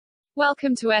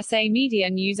Welcome to SA Media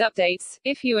News Updates.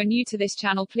 If you are new to this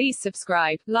channel, please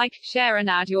subscribe, like, share and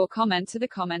add your comment to the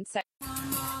comment section.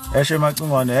 Eshe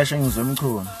machunwini, eshe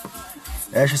ngizwe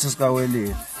eshe sisi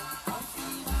welile.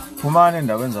 Phumani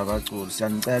endaweni zabaculi,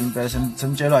 siyanicela impela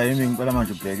senitshelwa yimi ngempela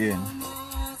manje ubhekeni.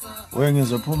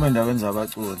 Ngizwe phuma endaweni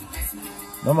zabaculi.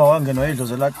 Noma wangena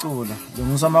idlozi lacula,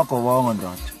 lungisa amagobongo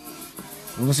ndoda.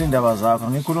 Lungisa indaba zakho,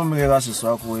 ngikhuluma ke kasisi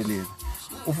wakho welile.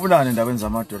 Ufunani endaweni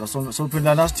zamadoda,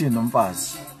 sophindana sithini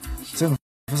nomfazi. Sengifisa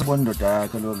ukubona indoda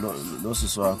yakhe lo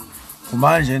sisi wakho.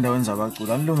 Phumani nje endaweni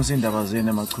zabaculi, anilungise indaba zenu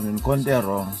emachunwini, konke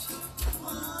wrong.